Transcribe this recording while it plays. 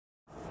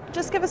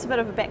just give us a bit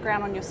of a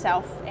background on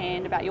yourself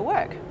and about your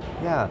work.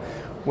 Yeah,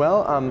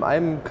 well,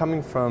 I'm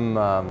coming from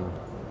a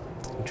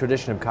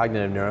tradition of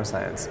cognitive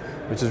neuroscience,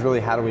 which is really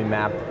how do we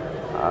map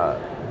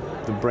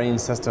the brain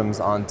systems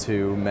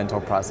onto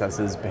mental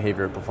processes,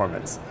 behavior,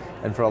 performance.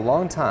 And for a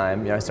long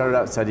time, I started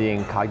out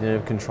studying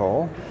cognitive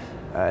control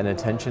and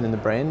attention in the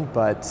brain,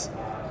 but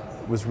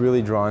was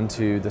really drawn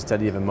to the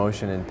study of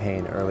emotion and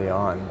pain early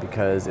on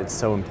because it's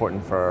so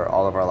important for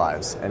all of our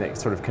lives and it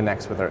sort of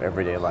connects with our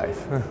everyday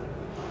life.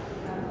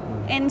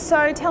 And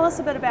so tell us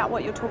a bit about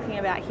what you're talking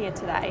about here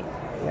today.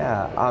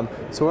 Yeah,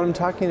 so what I'm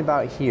talking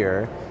about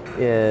here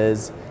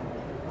is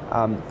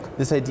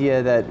this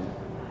idea that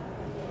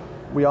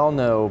we all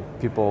know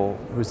people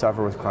who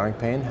suffer with chronic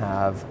pain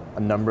have a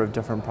number of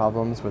different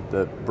problems with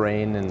the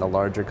brain in the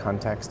larger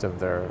context of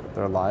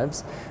their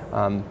lives.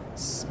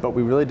 But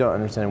we really don't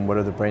understand what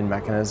are the brain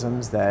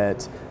mechanisms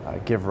that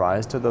give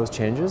rise to those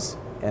changes,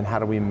 and how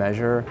do we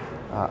measure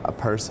a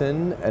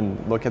person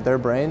and look at their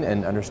brain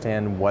and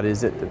understand what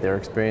is it that they're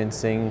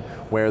experiencing,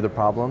 where are the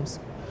problems.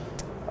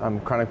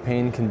 Chronic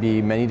pain can be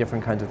many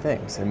different kinds of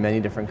things and many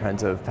different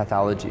kinds of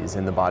pathologies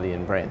in the body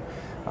and brain.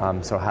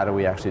 So how do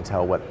we actually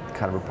tell what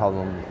kind of a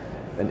problem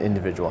an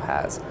individual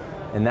has?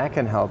 And that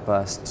can help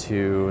us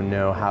to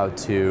know how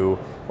to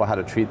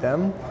treat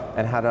them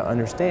and how to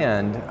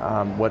understand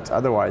what's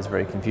otherwise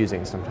very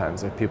confusing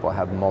sometimes if people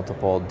have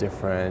multiple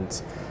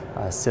different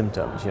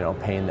symptoms,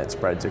 pain that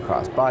spreads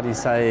across body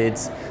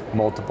sites,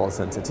 multiple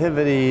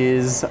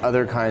sensitivities,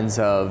 other kinds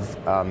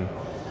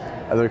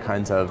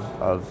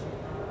of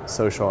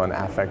social and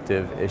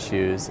affective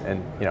issues,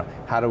 and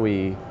how do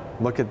we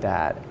look at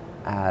that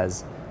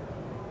as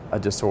a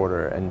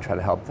disorder and try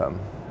to help them,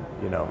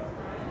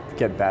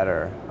 get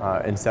better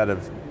instead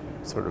of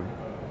sort of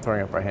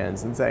throwing up our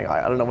hands and saying,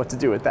 I don't know what to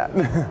do with that.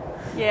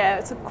 Yeah,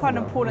 it's quite an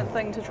important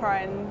thing to try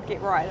and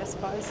get right, I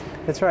suppose.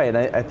 That's right,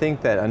 and I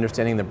think that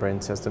understanding the brain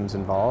systems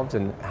involved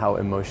and how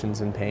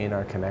emotions and pain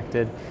are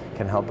connected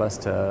can help us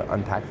to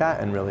unpack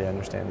that and really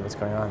understand what's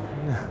going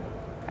on.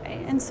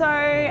 And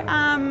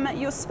so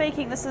you're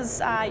speaking, this is,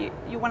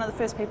 you're one of the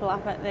first people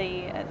up at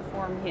the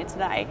forum here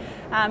today,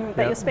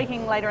 but You're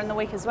speaking later in the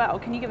week as well.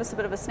 Can you give us a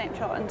bit of a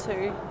snapshot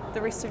into the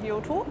rest of your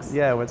talks?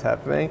 Yeah, what's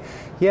happening?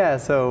 Yeah,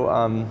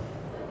 so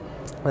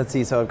let's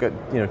see, so I've got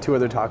 2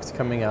 other talks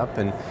coming up,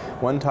 and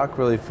one talk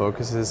really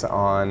focuses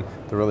on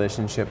the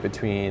relationship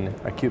between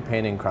acute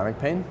pain and chronic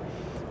pain.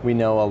 We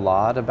know a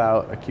lot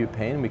about acute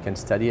pain, we can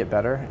study it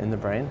better in the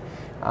brain.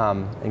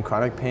 And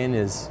chronic pain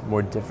is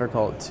more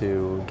difficult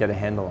to get a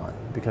handle on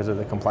because of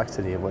the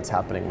complexity of what's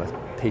happening with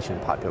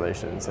patient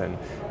populations and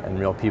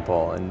real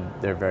people and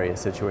their various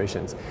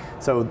situations.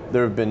 So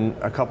there have been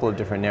a couple of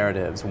different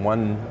narratives.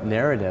 One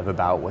narrative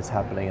about what's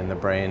happening in the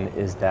brain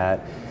is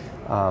that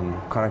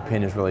chronic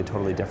pain is really a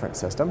totally different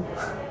system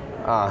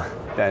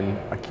than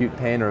acute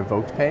pain or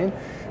evoked pain.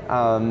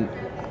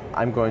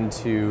 I'm going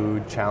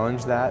to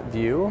challenge that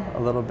view a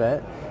little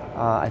bit.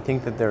 I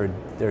think that there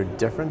are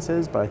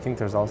differences, but I think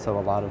there's also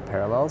a lot of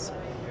parallels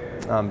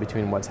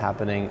between what's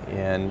happening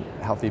in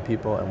healthy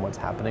people and what's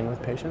happening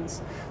with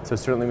patients. So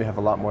certainly we have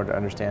a lot more to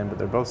understand, but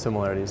they're both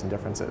similarities and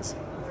differences.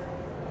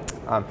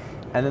 And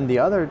then the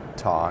other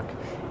talk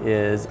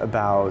is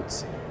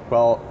about,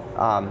 well,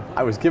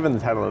 I was given the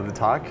title of the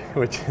talk,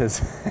 which is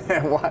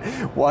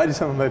why do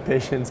some of my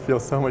patients feel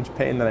so much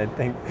pain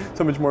that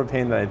so much more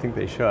pain than I think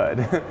they should?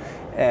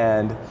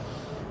 And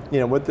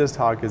what this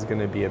talk is going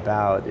to be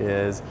about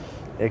is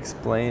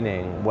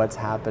explaining what's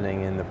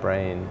happening in the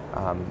brain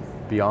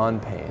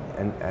beyond pain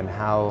and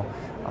how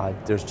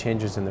there's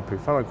changes in the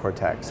prefrontal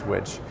cortex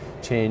which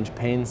change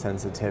pain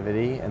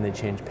sensitivity and they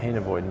change pain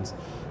avoidance,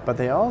 but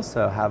they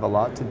also have a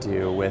lot to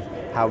do with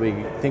how we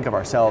think of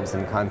ourselves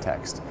in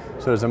context.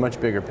 So there's a much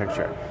bigger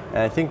picture. And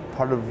I think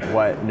part of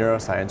what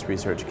neuroscience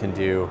research can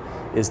do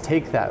is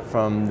take that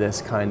from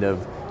this kind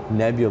of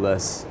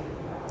nebulous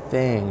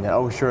thing that,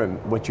 oh sure,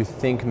 what you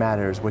think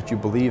matters, what you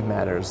believe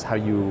matters, how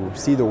you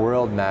see the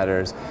world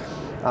matters,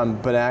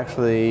 but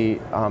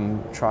actually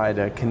try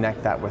to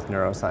connect that with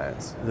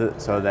neuroscience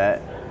so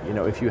that,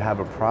 if you have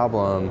a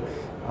problem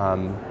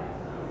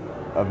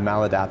of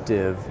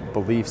maladaptive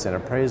beliefs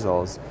and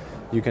appraisals,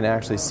 you can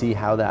actually see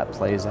how that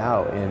plays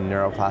out in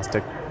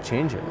neuroplastic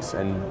changes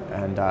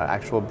and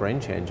actual brain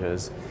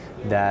changes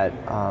that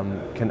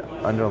can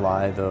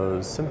underlie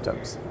those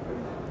symptoms.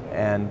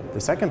 And the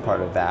second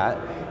part of that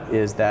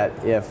is that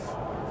if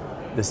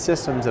the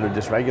systems that are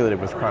dysregulated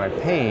with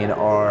chronic pain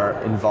are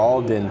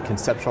involved in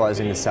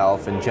conceptualizing the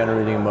self and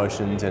generating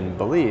emotions and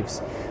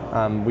beliefs,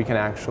 we can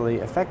actually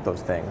affect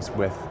those things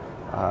with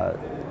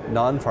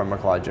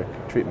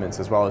non-pharmacologic treatments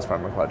as well as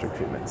pharmacologic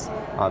treatments.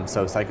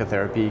 So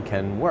psychotherapy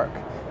can work.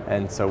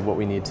 And so what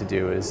we need to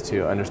do is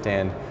to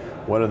understand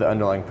what are the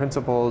underlying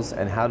principles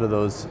and how do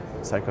those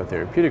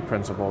psychotherapeutic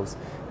principles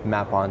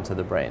map onto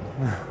the brain.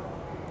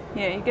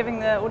 Yeah, you're giving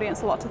the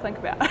audience a lot to think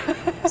about.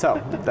 So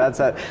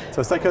that's it.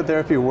 So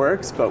psychotherapy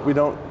works, but we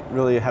don't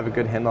really have a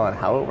good handle on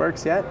how it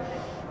works yet.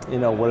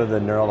 What are the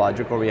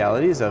neurological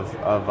realities of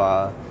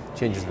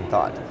changes in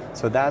thought.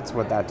 So that's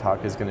what that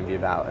talk is going to be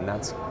about, and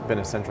that's been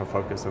a central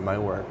focus of my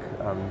work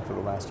for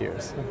the last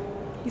years.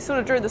 You sort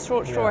of drew the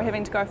short straw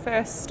having to go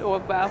first, or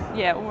well,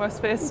 yeah, almost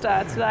first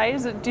today.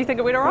 Do you think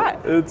it went all right?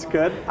 It's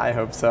good. I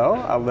hope so.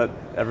 I'll let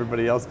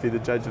everybody else be the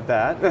judge of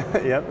that.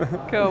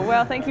 Yep. Cool.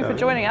 Well, thank you for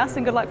joining us,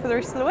 and good luck for the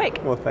rest of the week.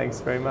 Well,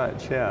 thanks very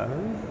much. Yeah.